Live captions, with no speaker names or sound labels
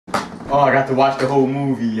Oh, I got to watch the whole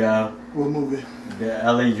movie, y'all. What movie? The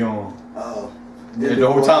LA Joint. Oh. The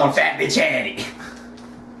whole time fat bitch had it.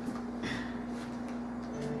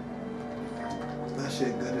 That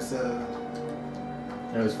shit good as hell.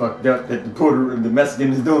 That was fucked up that the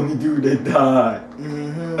Mexicans is the only dude that died.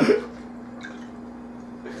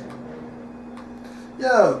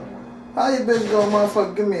 Yo, how you bitch gonna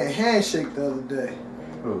motherfucker give me a handshake the other day?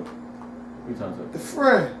 Who? Who talking about? The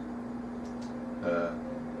friend. I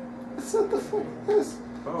I said the fuck this.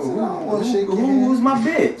 Oh, I said, I don't want to shake your hand. who's my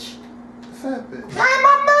bitch? The fat bitch.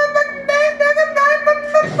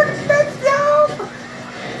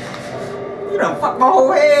 You done fucked my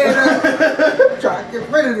whole head up. Trying to get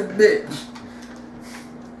rid of this bitch.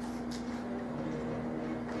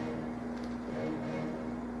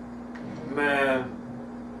 Man.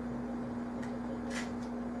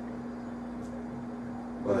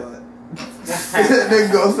 What? They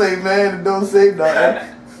gonna say man and don't say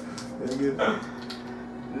nothing.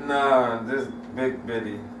 Nah, this Big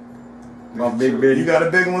Bitty. My big bitty. You got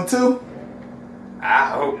a big one too?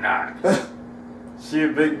 I hope not. She a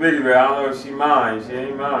Big Bitty, but I don't know if she mine. She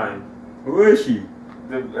ain't mine. Who is she?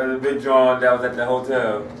 The big John that was at the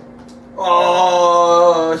hotel.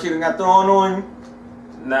 Oh, she done got thrown on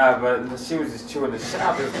you. Nah, but she was just chewing the shit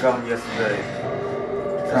out this gum yesterday.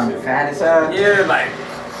 I'm fat as hell. Yeah, like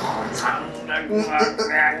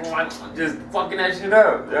just fucking that shit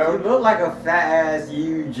up, You yo. look like a fat ass,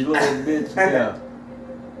 huge little bitch. Yeah.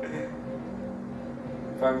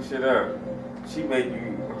 Fucking shit up. She made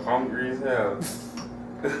you hungry as hell.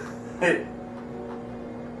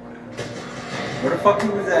 Where the fuck he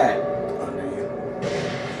was at? Under you.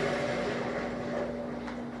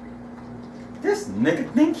 This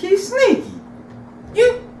nigga think he's sneaky.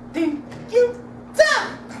 You think you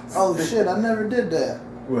tough? Oh shit, I never did that.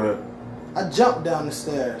 What? I jumped down the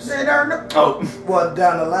stairs. Oh. Well,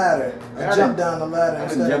 down the ladder. I I jumped down the ladder I done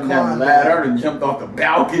instead of jumped down the climbing. ladder and jumped off the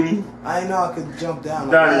balcony. I didn't know I could jump down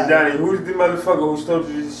the ladder. Donnie, who's the motherfucker who stole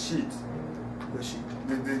you this shit? But she-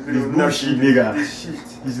 This This little bullshit nut- nigga. This shit.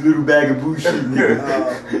 His little bag of bullshit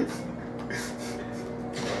nigga.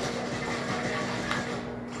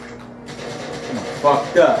 I'm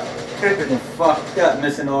fucked up. I'm fucked up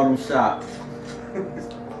missing all them shots.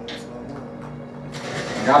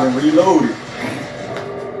 Got him reloaded.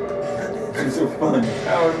 It's so funny.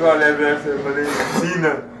 I was about that man said, but it's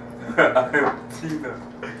Tina. I am Tina.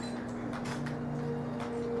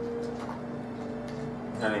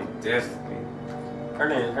 Her name Destiny. Her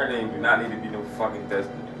name do not need to be no fucking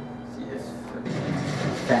Destiny. Yes.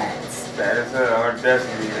 Fats. That is her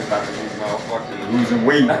Destiny is about to be motherfucking Losing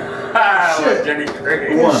weight. What Jenny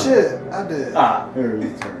Craig. Who won? Good shit, I did. Ah, there it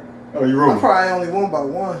is. Turn. Oh, you I rolled. probably only won by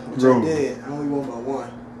one, which Roll. I did. I only won by one.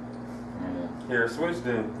 Here, switch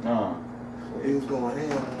then. Nah, He was going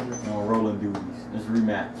ham. no rolling duties. This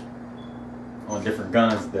rematch. On different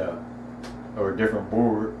guns though. Or a different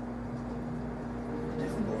board.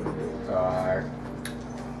 Different boy to do. Alright.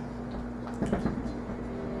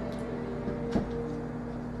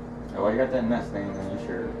 Oh, why you got that nut stain on your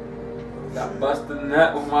shirt? I bust the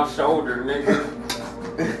nut with my shoulder, nigga.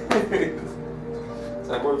 It's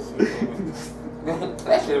like, what's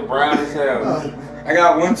that shit brown as hell. I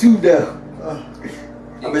got one too though. Uh,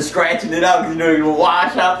 I've been scratching it out because you know you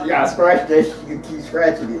wash out. You gotta scratch that shit. You can keep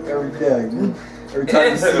scratching it every day. Every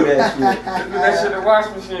time you see that shit. That shit in the wash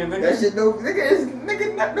machine, nigga. That shit don't,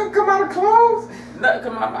 nigga, nut don't come out of clothes. Nut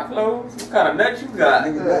come out my clothes. What kind of nut you got?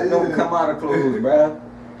 Nigga, nut don't come out of clothes, bruh.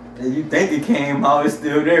 If you think it came out, it's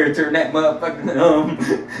still there. Turn that motherfucking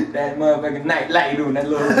night light on that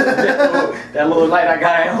little light I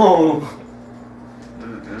got at home.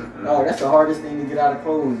 Oh, that's the hardest thing to get out of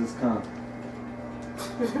clothes is cum.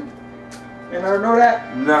 You never know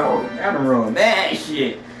that? No. I done ruined that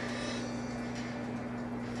shit.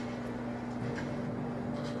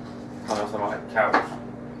 On somebody's couch.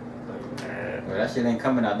 Well, that shit ain't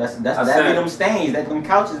coming out. That be said- them stains that them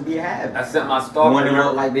couches be having. I sent my The stalker. one that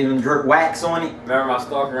look like they done drip wax on it. Remember my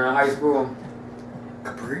stalker in high school?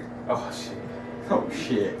 Capri? Oh shit. Oh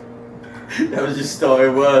shit. That was just all it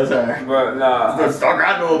was, her. But nah, The stalker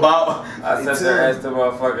I know about. I sent her ass to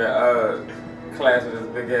motherfucking class with this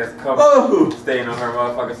big ass cover Oh! stain on her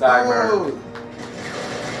motherfucking sideburn. oh,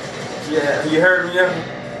 Yeah, you heard me?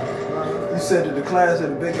 Yeah? you said to the class that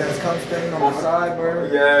a big ass cum stain on my sideburn.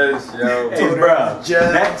 Yes, yo. Hey, bro.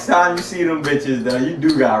 Jeff. Next time you see them bitches, though, you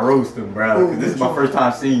do gotta roast them, bro. Ooh, Cause this is which my one? first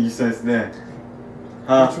time seeing you since then. Which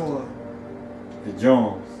Huh? one? The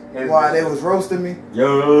Jones. Why they was roasting me?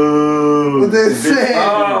 Yo. What they The bitch- say?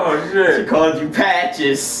 Oh She shit. called you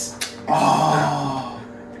Patches. Oh.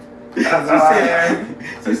 She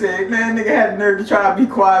She said, man, nigga had the nerve to try to be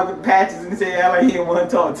quiet with patches and say, like he didn't want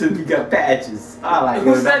to talk to me. He got patches. I like,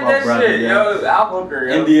 Who yo, said that's my that brother, shit? Yo,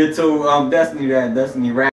 Albuquerque. India told Destiny that Destiny rap.